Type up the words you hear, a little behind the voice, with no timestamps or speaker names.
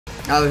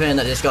I have a feeling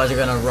that these guys are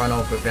gonna run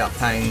off without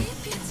paying,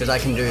 because I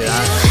can do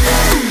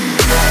that.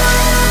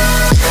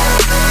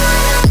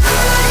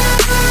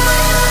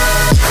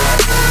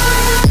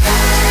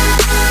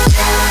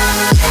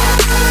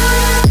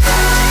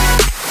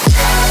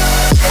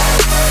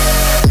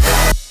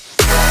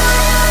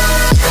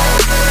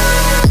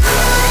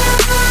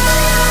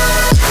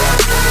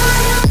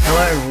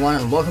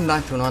 And welcome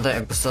back to another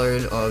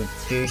episode of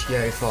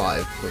GTA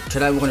 5.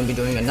 Today we're going to be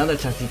doing another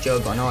taxi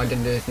job. I know I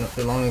did this not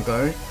too long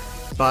ago,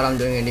 but I'm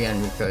doing it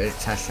again because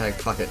it's hashtag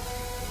fuck it.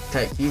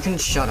 Okay, you can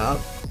shut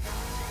up,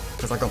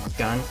 because I got my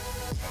gun.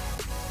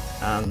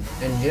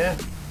 And yeah,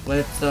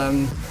 let's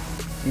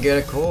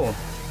get a call.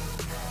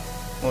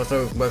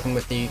 Also working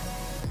with the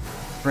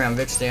Crown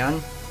Vic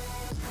down.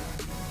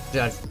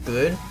 That's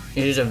good.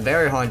 It is a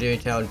very high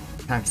detailed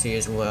taxi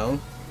as well.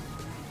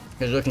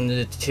 Because looking at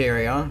the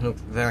interior,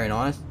 looks very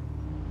nice.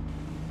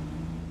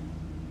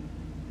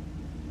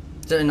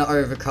 It's in the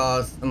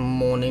overcast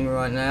morning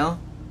right now.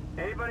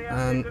 Anybody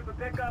else for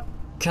pickup?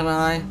 Can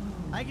I?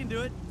 I can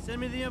do it.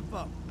 Send me the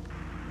info.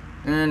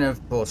 And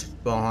of course,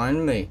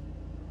 behind me.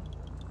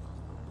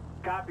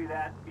 Copy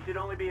that. You should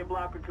only be a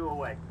block or two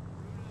away.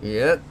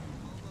 Yep.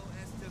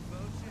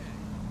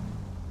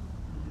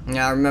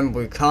 Now remember,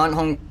 we can't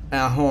honk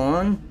our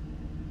horn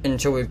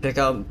until we pick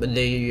up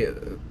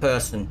the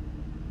person.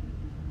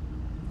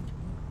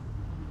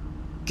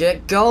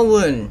 Get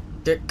going!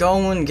 Get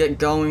going, get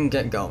going,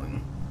 get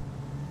going.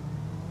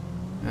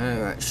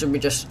 Alright, should be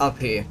just up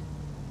here.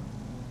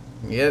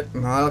 Yep,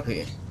 right up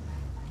here.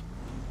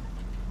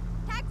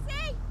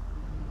 Taxi!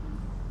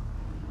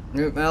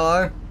 Yep,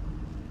 hello?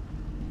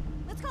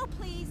 Let's go,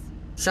 please.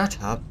 Shut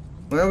up.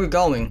 Where are we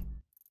going?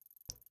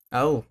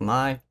 Oh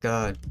my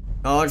god.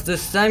 Oh, it's the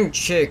same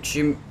chick.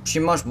 She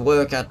must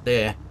work out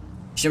there.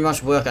 She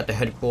must work at the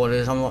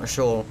headquarters, I'm not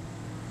sure.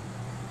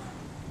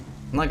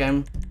 Am I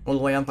going all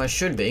the way up? I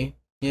should be.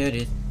 Yeah, it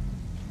is.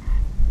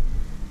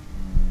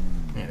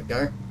 There we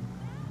go.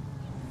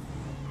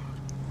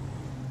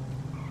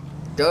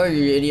 Go,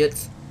 you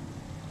idiots.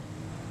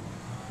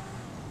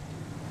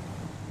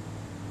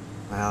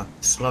 Wow,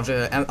 just love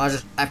it. I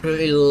just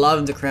absolutely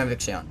love the Crown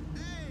Vic sound.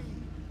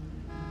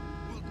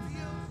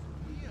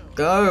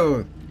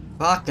 Go!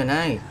 Fucking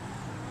A.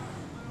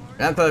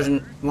 That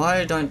person,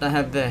 why don't they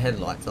have their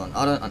headlights on?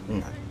 I don't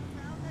know.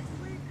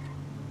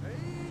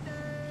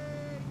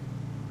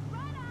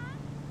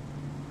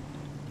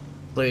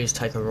 Please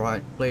take a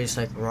right. Please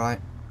take a right.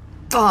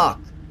 Fuck!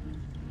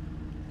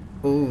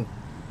 Ooh.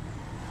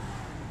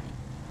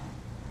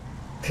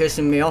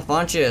 Pissing me off,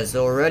 aren't you?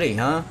 Already,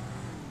 huh?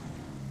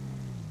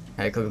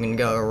 Okay, because we can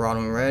go right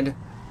on red.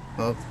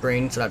 Well, it's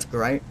green, so that's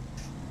great.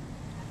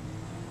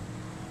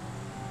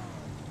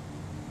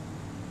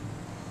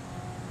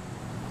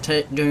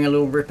 Doing a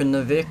little rip in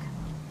the Vic.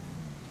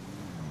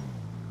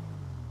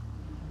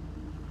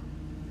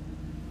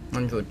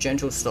 Onto a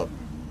gentle stop.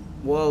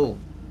 Whoa.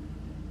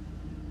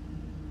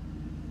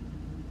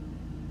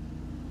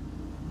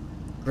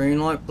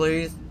 Green light,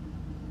 please.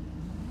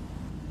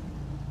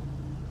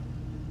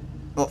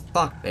 Oh,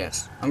 fuck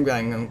this. I'm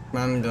doing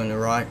it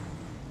right.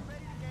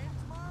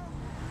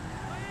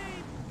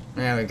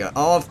 There we go.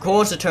 Oh, of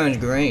course it turns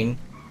green.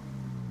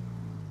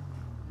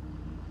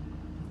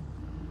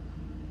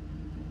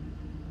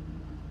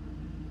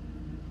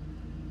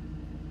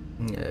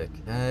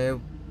 Okay.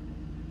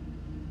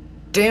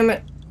 Damn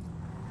it!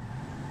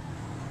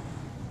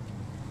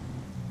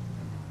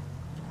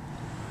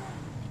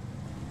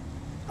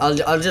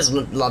 I'll just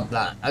love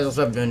that. I just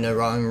love doing the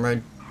right and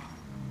red.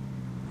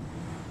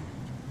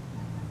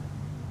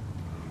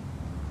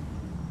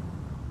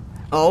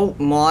 Oh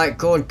my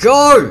god,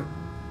 go!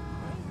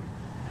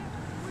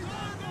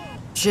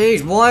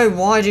 Jeez,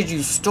 why did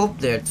you stop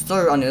there? It's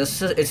so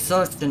unnecessary. It's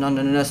such an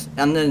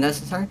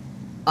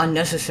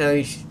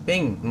unnecessary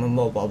thing.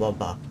 Blah blah blah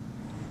blah.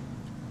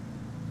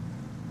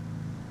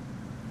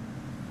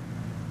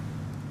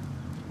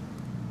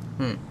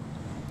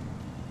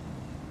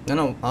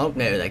 No, oh,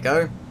 there they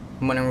go.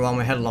 I'm wondering why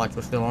my headlights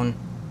were still on.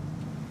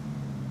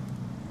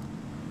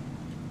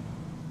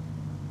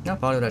 How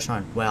far did that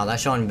shine? Wow, that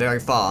shone very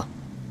far.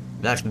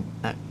 That's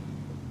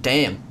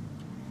damn.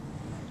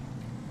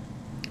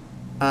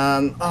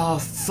 Oh,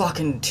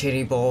 fucking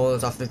titty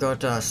balls. I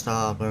forgot to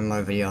start uploading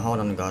my video. Hold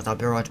on, guys. I'll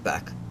be right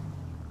back.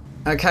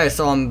 Okay,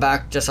 so I'm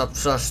back. Just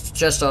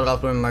started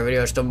uploading my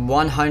video. It's the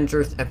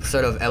 100th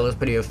episode of Ella's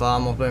Video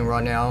Farm. I'm uploading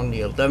right now on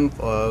the 11th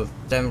of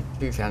December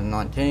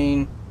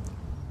 2019.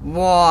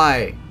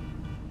 Why?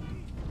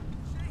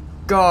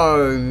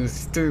 Go, you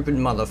stupid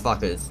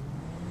motherfuckers.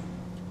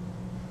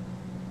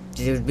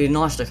 It would be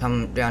nice to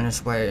come down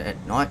this way at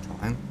night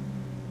time.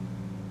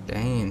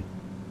 Damn.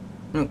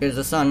 Look, there's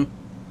the sun.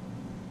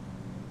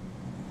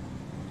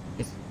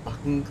 It's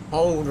fucking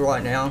cold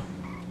right now.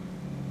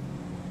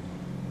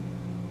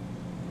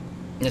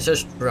 Let's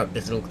just drop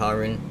this little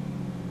car in.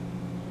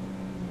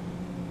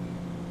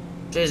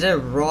 Jeez, they're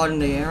right in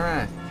the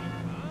air.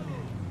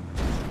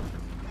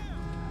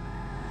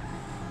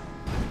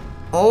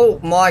 Oh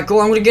my god,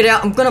 I'm gonna get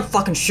out. I'm gonna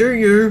fucking shoot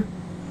you.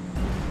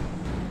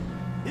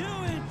 You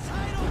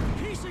entitled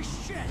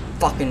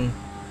fucking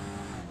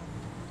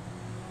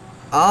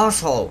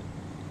asshole.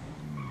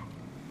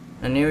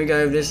 And here we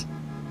go with this.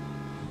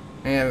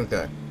 Here we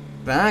go.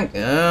 Back?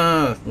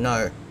 No.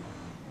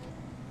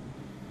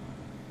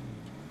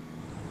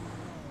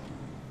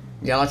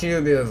 Yeah, I like to do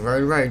a bit of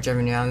road rage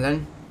every now and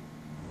then.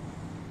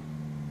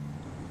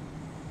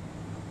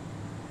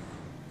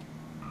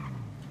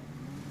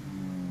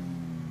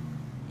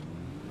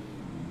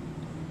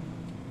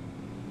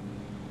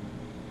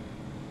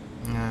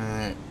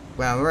 Alright.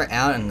 Wow, we're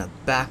out in the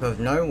back of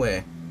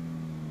nowhere.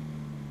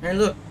 Hey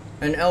look,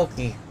 an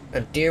elky.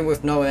 A deer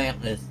with no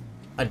antlers.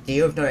 A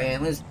deer with no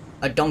antlers?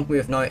 A donkey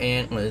with no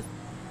antlers.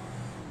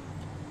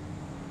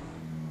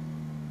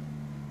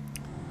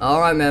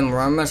 Alright man,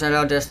 we're almost at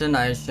our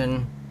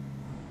destination.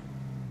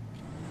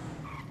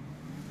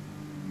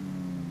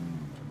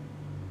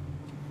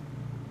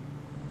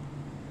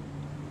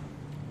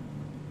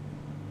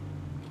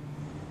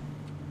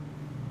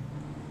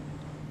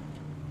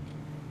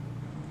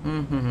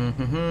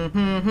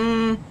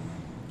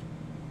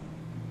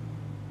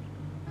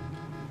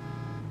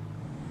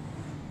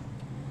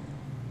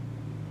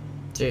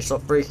 Gee,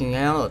 stop freaking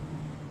out.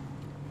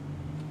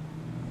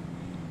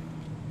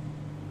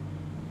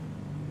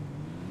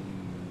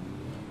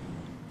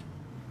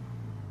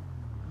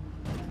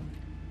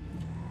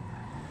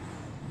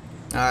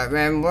 Alright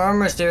man, we're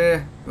almost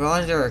there.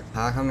 Why is there a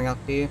car coming up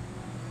here?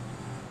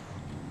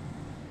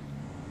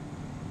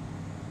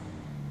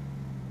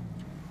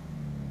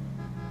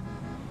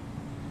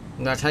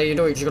 That's how you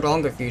do it, you got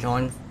honk a few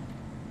times.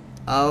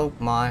 Oh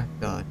my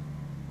god.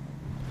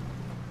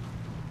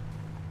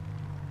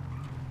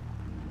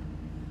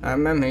 Alright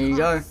man, here you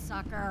go.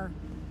 Sucker.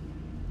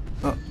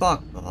 Oh,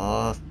 fuck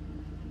off.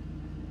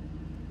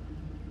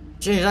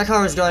 Jeez, that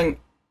car is going...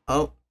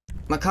 Oh,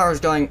 my car is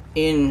going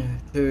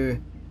into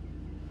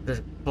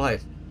this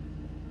place.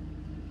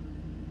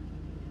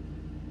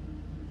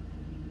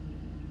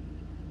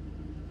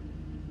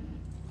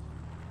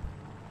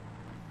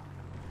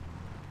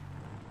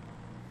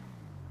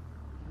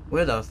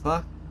 Where the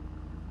fuck?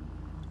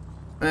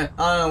 I don't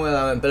know where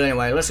I went, but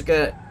anyway, let's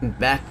get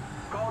back.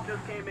 Call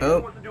just came in. Oh.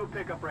 Who wants to do a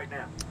pickup right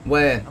now?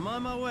 Where? I'm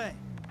on my way.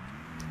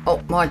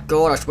 Oh my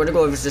god, I swear to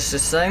god, if it's just the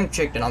same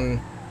chick, then I'm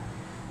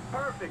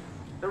Perfect.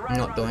 They're right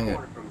not around doing the it.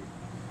 corner from you.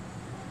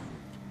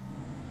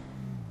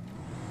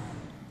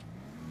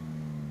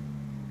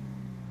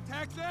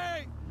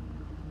 Taxi!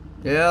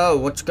 Yo,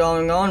 what's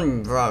going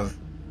on, bruv?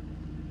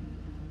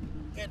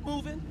 Get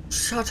moving.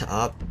 Shut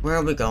up. Where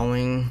are we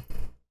going?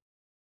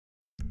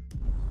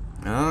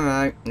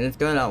 Alright, let's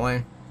go that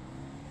way.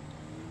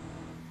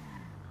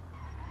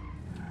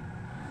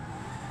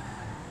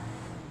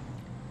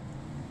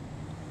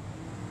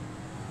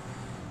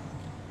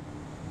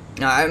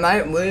 Alright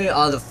mate, we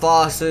are the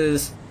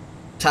fastest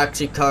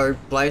taxi code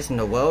place in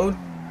the world.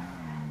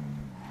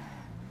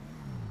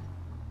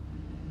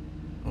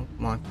 Oh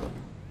my god.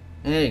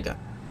 There you go.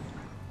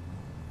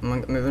 Come on,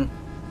 get moving.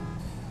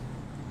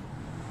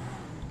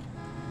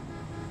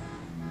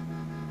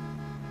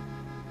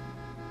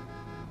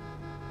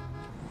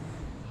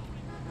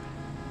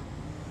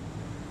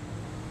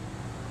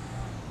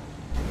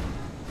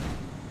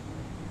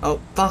 Oh,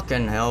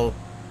 fucking hell.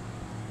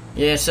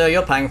 Yeah, so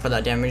you're paying for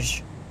that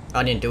damage.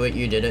 I didn't do it,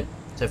 you did it.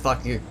 So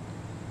fuck you.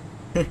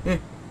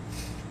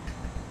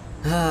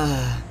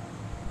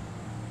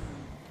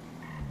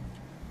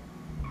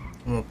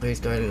 Oh, please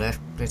go left.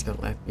 Please go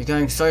left. You're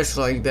going so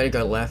slow, you better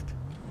go left.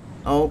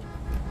 Oh.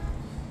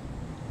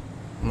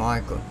 My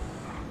god.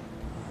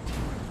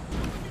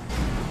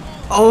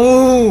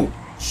 Oh!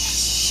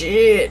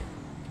 Shit!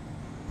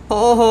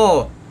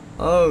 Oh!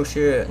 Oh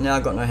shit. Now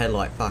I've got no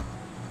headlight. Fuck.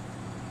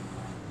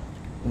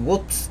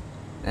 Whoops.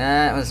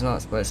 That was not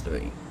supposed to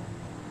be.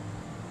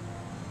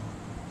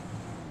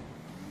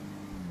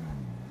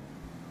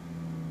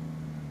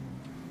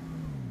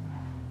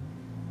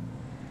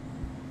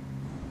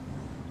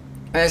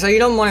 So you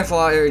don't mind if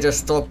I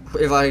just stop,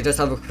 if I just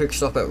have a quick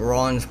stop at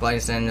Ron's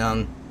place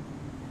and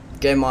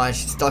get my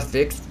stuff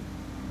fixed?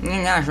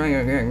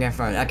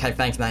 Okay,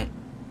 thanks mate.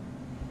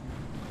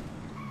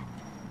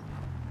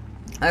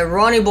 Hey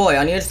Ronnie boy,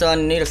 I need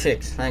a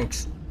fix,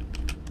 thanks.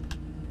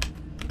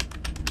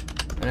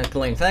 And it's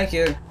clean, thank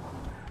you.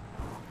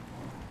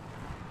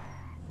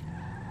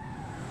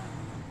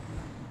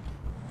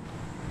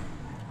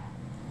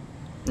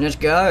 Let's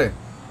go.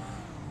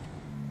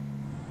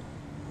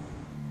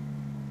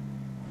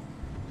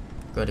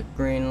 Got a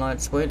green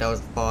light, sweet, that was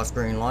a fast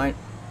green light.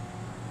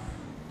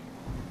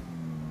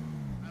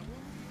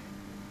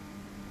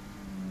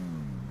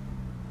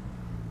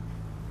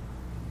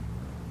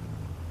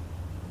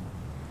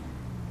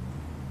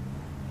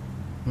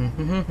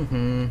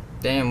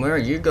 Damn, where are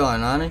you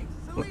going, honey?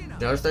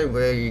 Did I say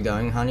where are you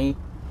going, honey?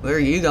 Where are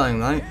you going,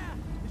 mate?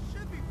 This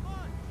should be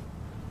fun.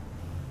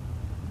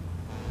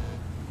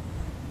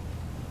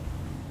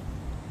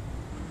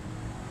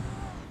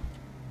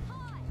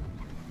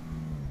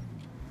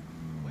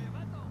 Wait,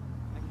 Vato,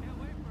 I can't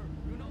wait for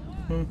you know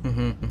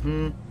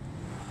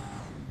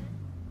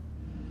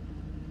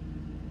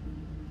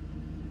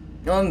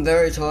what? I'm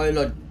very tired,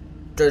 I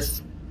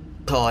just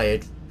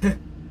tired.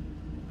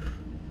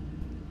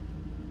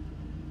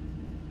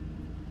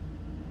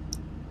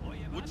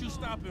 What you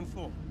stopping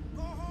for?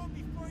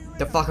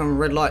 The fucking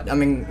red light, I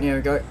mean, here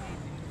we go.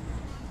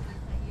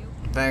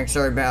 Thanks,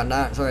 sorry about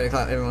that. Sorry to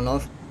cut everyone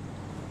off.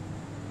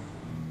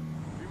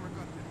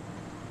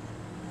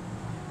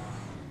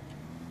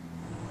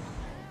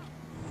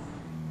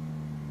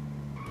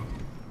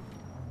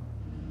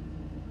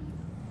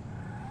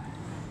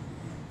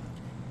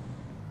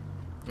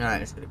 Alright,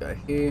 let's go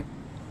here.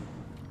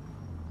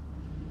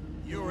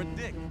 You're a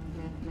dick.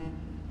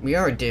 We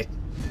are a dick.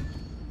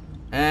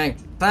 And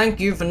thank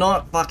you for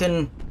not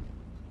fucking...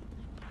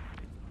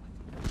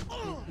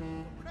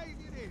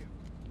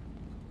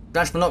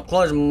 That's for not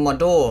closing my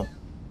door.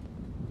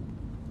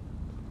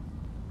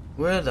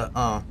 Where the...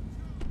 Oh.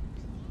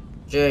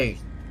 Jeez.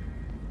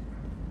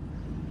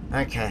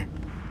 Okay.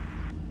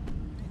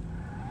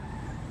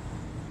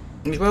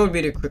 This would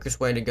be the quickest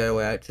way to go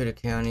out to the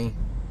county.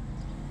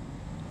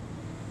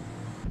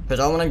 Because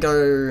I want to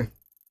go...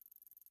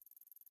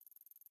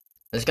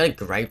 Let's go to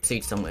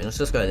Grapeseed somewhere. Let's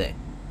just go there.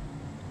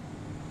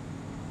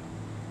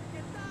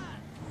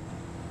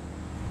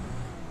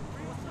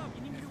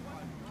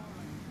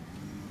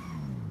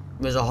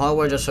 There's a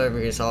highway just over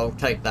here, so I'll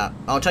take that.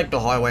 I'll take the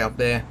highway up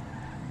there.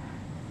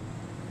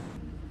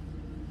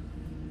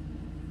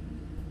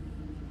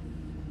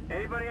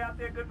 Anybody out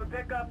there good for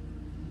pickup?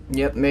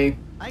 Yep, me.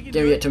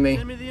 Give it to me.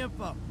 Send me the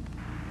info.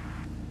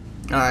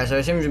 Alright, so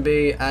it seems to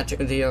be at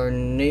the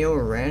O'Neill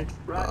Ranch.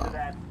 Roger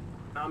that.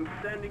 I'm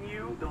sending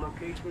you the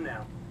location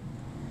now.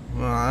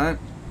 Alright.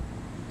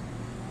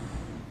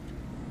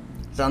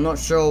 So I'm not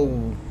sure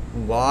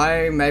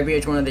why. Maybe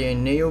it's one of the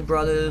O'Neill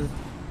brothers.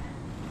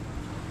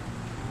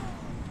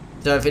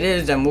 So if it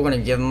is, then we're gonna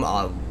give them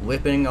a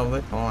whipping of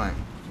a time.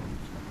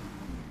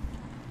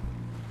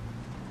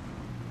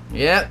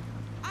 Yep.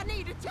 I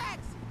need a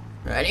taxi.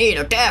 I need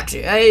a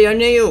taxi. Hey,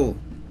 O'Neill.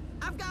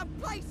 I've got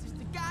places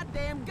to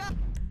goddamn go.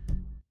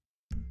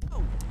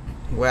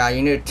 Wow,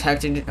 you need a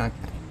taxi. Okay.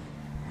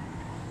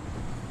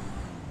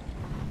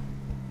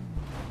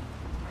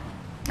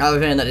 I have a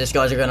feeling that these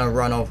guys are gonna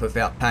run off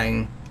without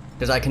paying,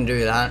 because I can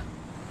do that.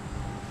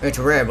 It's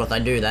rare, but they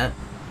do that.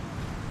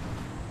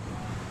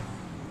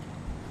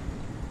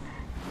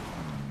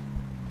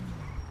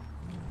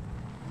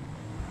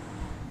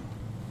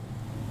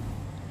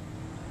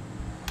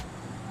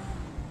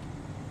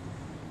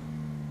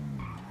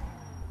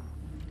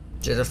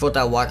 Jeez, I thought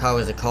that white car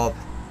was a cop.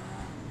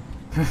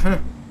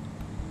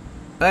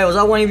 Hey, was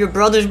that one of your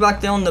brothers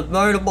back there on the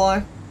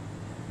motorbike?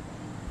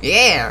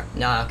 Yeah!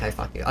 No, okay,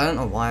 fuck you. I don't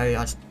know why,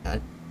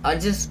 I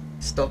just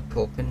stopped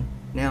talking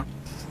now.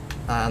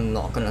 I'm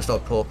not gonna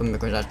stop talking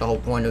because that's the whole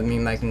point of me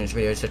making this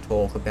video, is to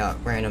talk about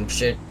random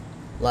shit.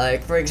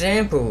 Like, for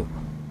example,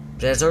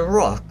 there's a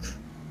rock.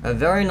 A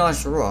very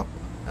nice rock.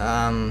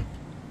 And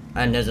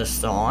there's a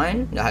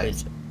sign that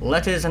has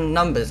letters and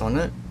numbers on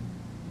it.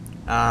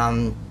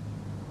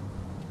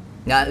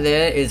 That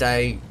there is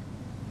a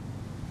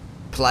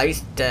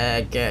place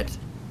to get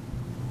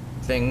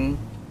thing.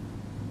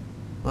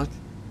 What?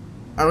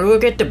 I will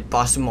get the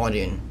bus mod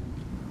in.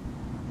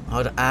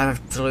 I'd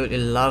absolutely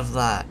love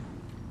that.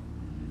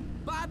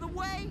 By the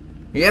way,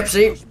 Yep,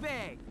 see?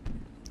 douchebag.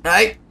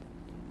 Hey!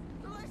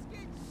 So let's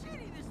get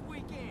shitty this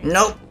weekend.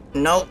 Nope,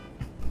 nope.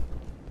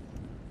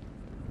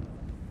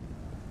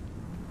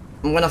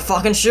 I'm gonna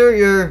fucking shoot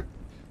you.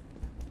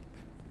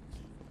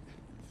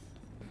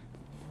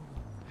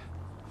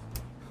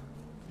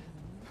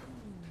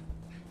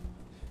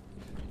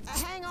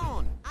 Hang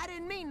on, I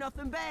didn't mean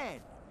nothing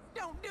bad.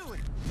 Don't do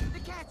it. The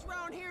cats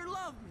around here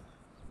love me.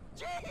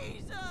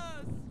 Jesus!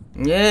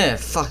 Yeah,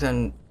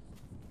 fucking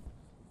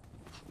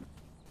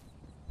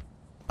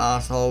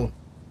asshole.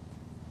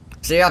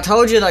 See, I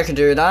told you they could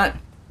do that.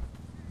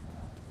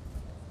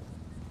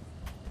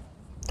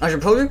 I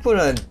should probably put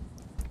a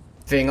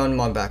thing on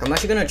my back. I'm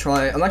actually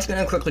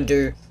gonna quickly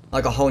do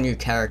like a whole new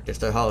character,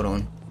 so hold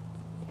on.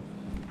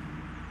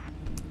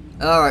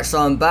 Alright, so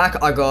I'm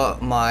back. I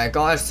got my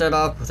guy set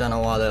up. I don't know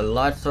why the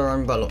lights are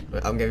on, but look,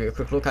 I'll give you a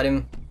quick look at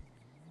him.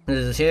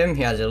 This is him.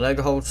 He has a leg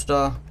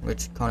holster,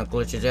 which kind of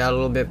glitches out a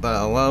little bit, but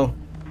oh well.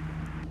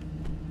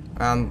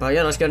 But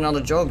yeah, let's get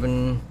another job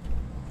and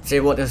see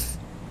what this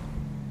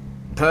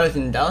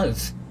person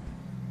does.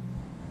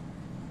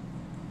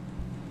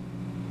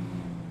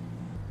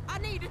 I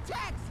need a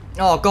taxi.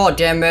 Oh, god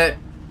damn it.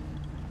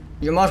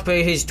 You must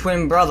be his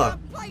twin brother.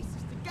 Places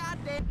to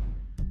goddamn.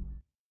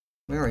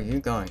 Where are you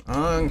going?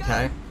 Oh,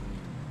 okay.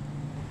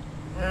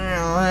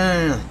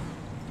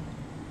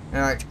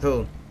 Alright,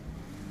 cool.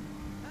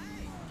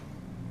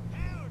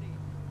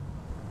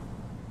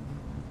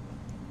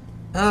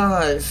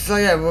 Alright, so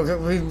yeah,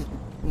 we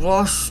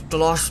lost the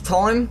last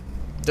time.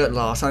 The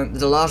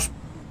last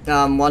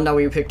one that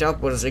we picked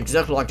up was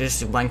exactly like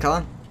this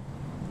wanker.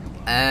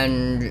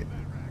 And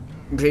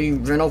he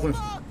ran off with,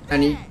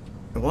 and he,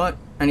 what?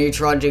 And he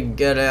tried to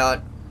get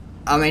out,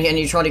 and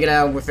he tried to get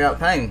out without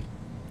paying.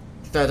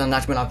 So then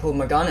that's when I pulled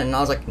my gun and I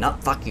was like, nah,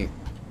 fuck you.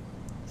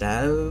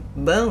 So,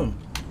 boom.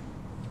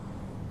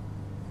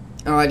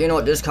 Alright, you know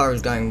what? This car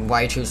is going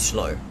way too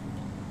slow.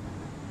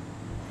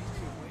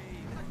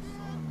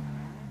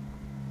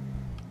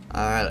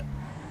 Alright.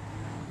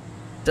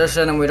 Just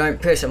so that we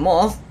don't piss him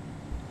off.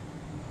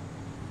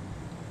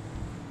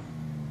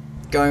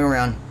 Going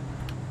around.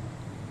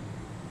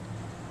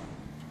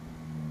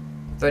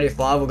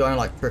 35, we're going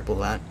like triple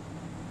that.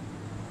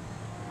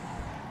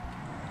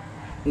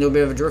 A little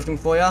bit of a drifting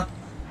for ya.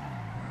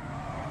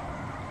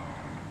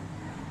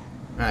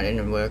 That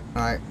didn't work.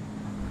 Alright.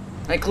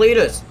 Hey,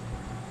 Cletus!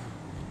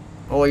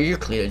 Or you,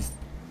 Cletus?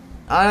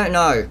 I don't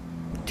know.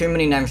 Too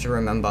many names to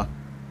remember.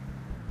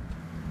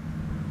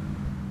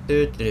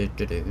 We're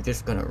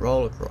just gonna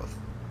roll across.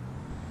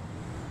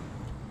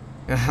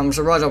 I'm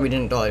surprised that we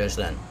didn't die just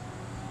then.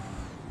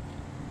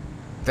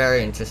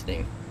 Very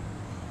interesting.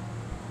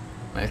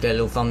 Let's get a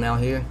little thumbnail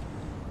here.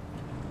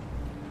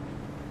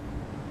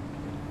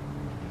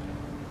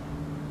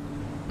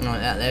 Like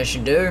that there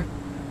should do.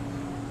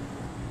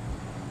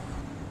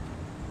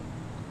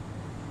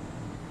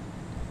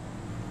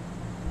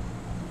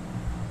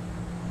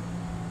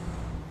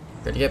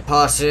 Gotta get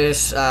past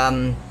this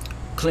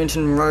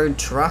Clinton Road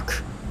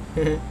truck.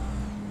 I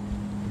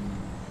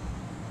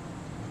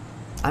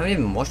haven't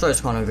even watched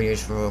those kind of videos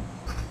for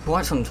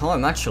quite some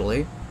time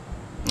actually.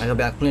 Like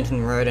about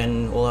Clinton Road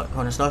and all that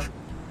kind of stuff.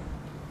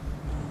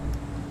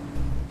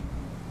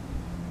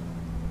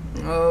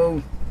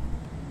 Oh,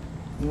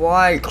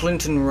 why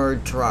Clinton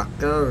Road truck?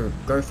 Go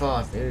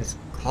fast. It is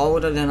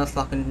colder than a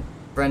fucking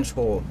French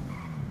hall.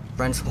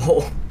 French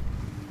hall.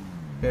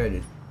 There it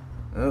is.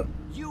 Oh.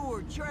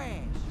 You're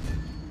trash.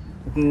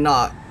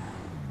 Nah.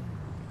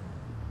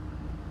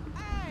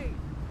 Hey,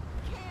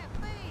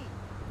 can't be.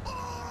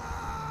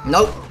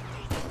 Nope.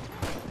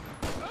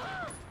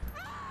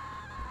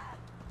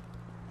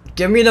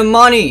 Give me the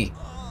money.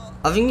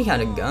 I think he had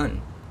a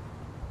gun.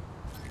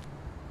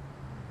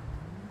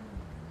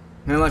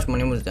 How much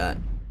money was that?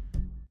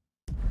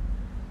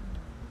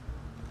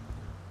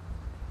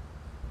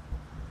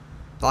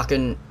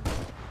 Fucking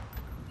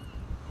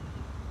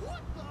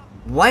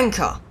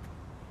wanker.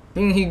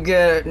 Think he'd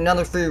get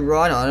another free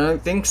ride? I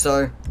don't think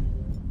so.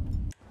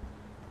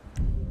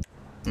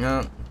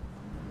 No.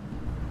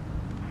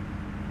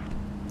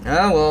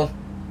 Oh well.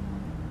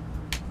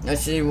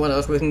 Let's see what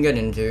else we can get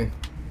into.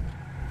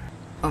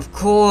 Of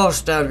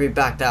course, that would be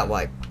back that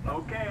way.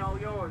 Okay, all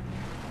yours.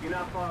 You're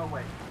not far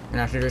away.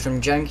 Gonna have to do some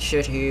jank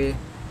shit here.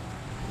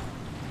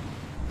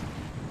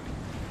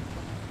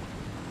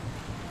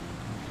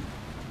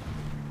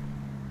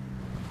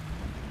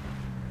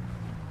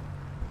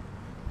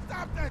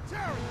 Stop that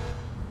chariot.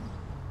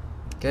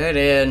 Get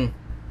in.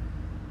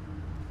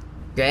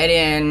 Get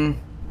in.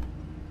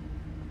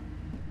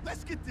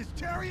 Let's get this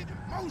chariot in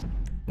motion.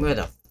 Where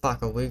the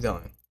fuck are we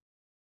going?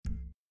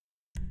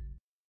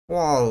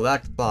 Whoa,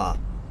 that's far.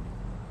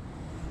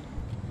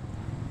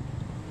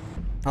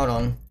 Hold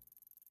on.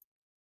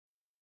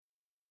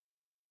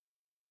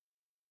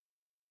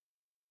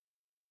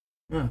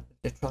 Oh,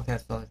 the truck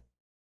outside.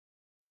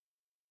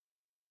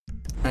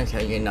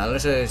 Okay, yeah, no,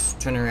 let's just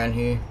turn around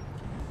here.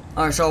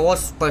 Alright, so I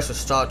was supposed to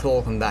start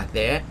talking back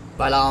there,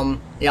 but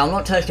yeah, I'm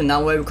not taking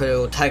that way because it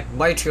will take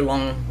way too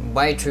long,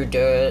 way too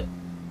dirty,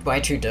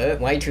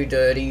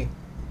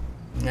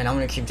 and I'm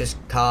gonna keep this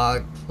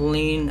car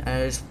clean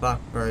as fuck,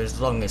 or as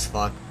long as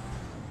fuck.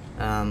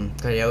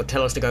 Because it'll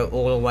tell us to go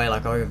all the way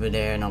like over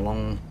there and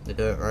along the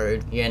dirt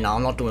road. Yeah, no,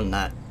 I'm not doing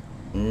that.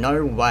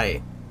 No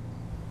way.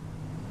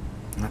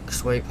 Like,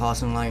 sweet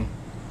passing lane.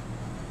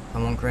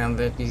 Come on, Crown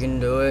Vic, you can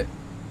do it.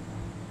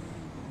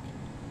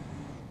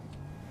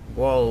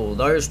 Whoa,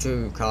 those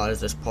two cars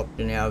just popped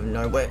in out of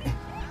nowhere.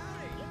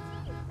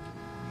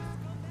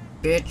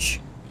 Bitch.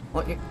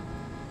 What you...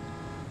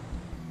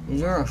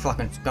 You're a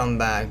fucking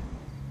scumbag.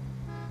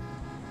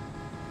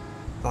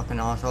 Fucking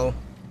asshole.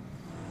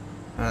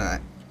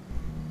 Alright.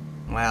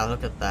 Wow,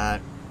 look at that.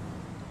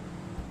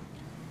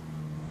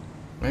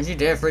 Don't you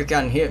dare freak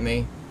out and hit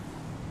me.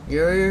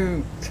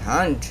 You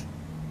cunt.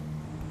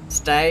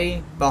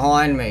 Stay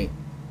behind me.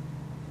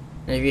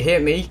 And if you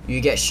hit me,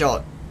 you get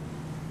shot.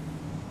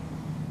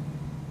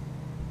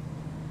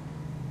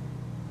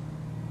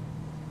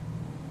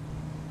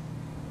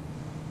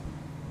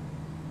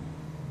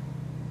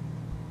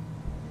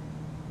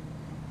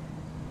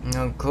 And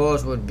of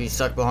course we'd be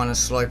stuck behind a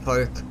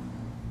slowpoke.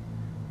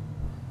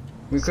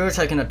 We could have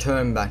taken a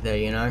turn back there,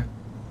 you know.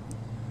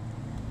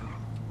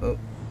 Oh.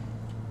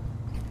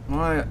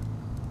 Why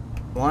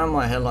are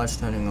my headlights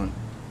turning on?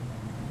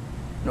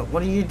 No,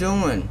 what are you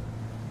doing?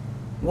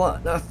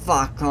 What the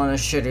fuck kind of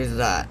shit is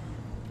that?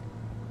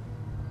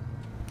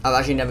 I've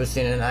actually never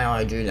seen an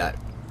AI do that.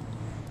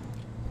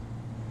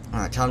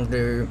 Alright, time to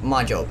do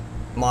my job.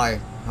 My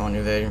kind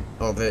of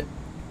it.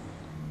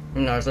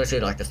 No, it's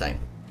literally like the same.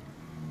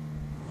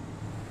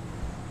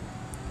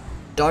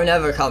 Don't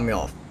ever cut me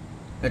off.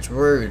 It's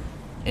rude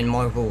in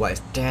multiple ways.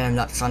 Damn,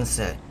 that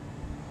sunset.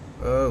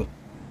 Oh.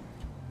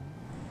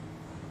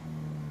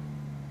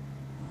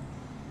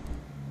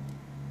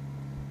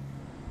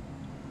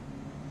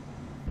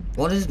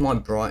 What is my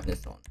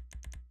brightness on?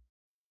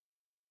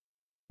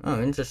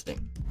 Oh,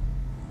 interesting.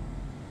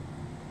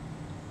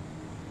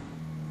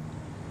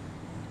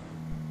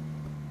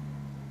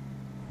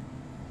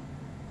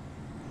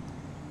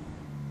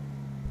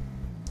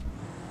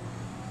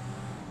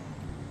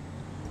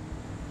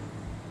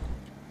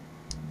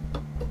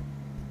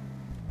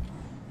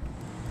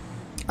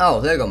 Oh,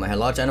 there go my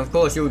headlights, and of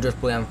course you'll just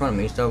pull out in front of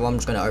me, so I'm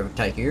just gonna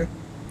overtake you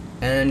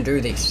and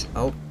do this.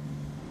 Oh,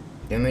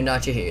 didn't mean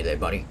that you hear there,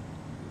 buddy.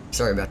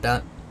 Sorry about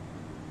that.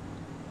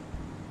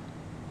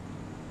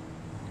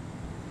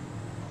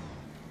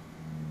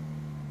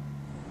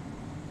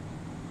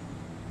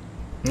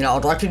 You know,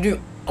 I'd like to do,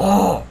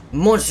 oh,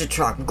 monster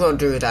truck, I'm gonna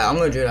do that, I'm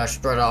gonna do that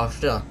straight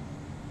after.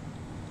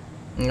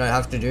 You know, I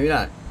have to do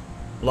that.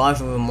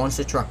 Life of a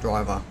monster truck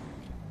driver.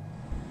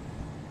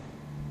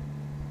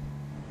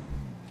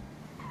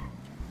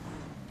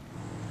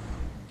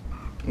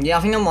 Yeah,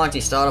 I think I might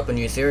actually start up a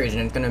new series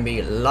and it's gonna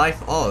be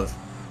Life of,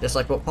 just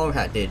like what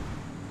Polcat did.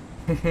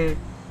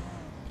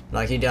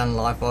 Like he done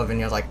Life of, and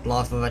he was like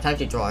Life of a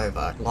taxi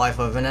driver, Life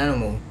of an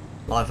animal,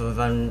 Life of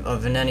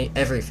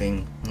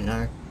everything, you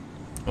know,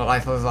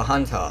 Life of a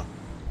hunter.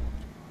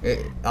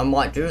 I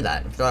might do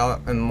that. So,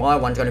 and my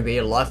one's gonna be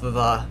a Life of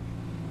a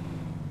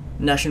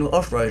national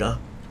off-roader.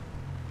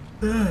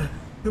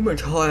 I'm a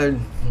tired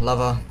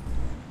lover.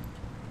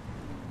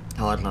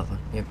 Tired lover.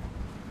 Yep.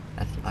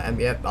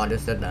 Yep. I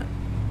just said that.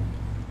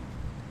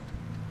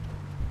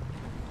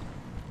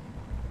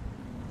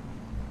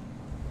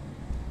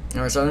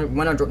 Alright, so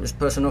when I drop this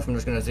person off, I'm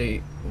just gonna see.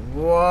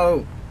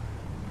 Whoa!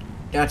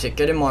 That's it,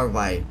 get in my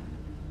way.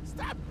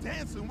 Stop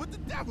dancing with the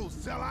devil,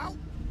 sellout!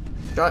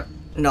 Shut.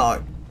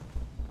 No.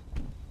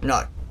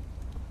 No.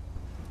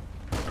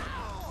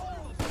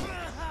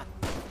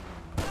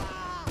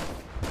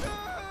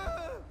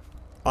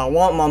 I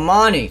want my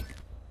money!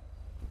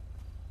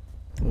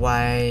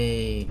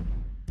 Wait.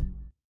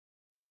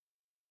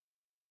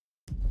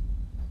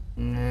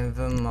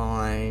 Never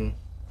mind.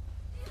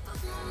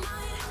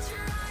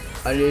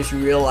 I just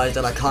realized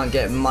that I can't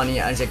get money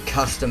as a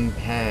custom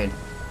pad.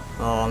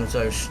 Oh, I'm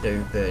so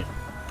stupid.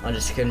 I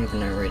just kidding for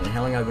no reason.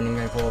 How long have I been in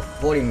game for?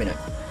 40 minutes.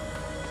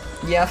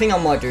 Yeah, I think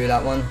I might do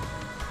that one.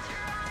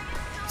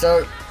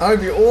 So, I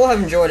hope you all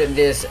have enjoyed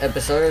this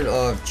episode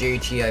of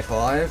GTA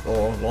 5,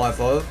 or Life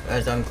of,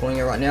 as I'm calling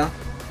it right now.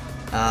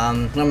 Let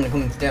me know in the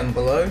comments down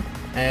below,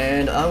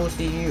 and I will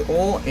see you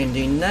all in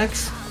the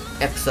next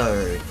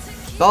episode.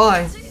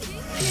 Bye!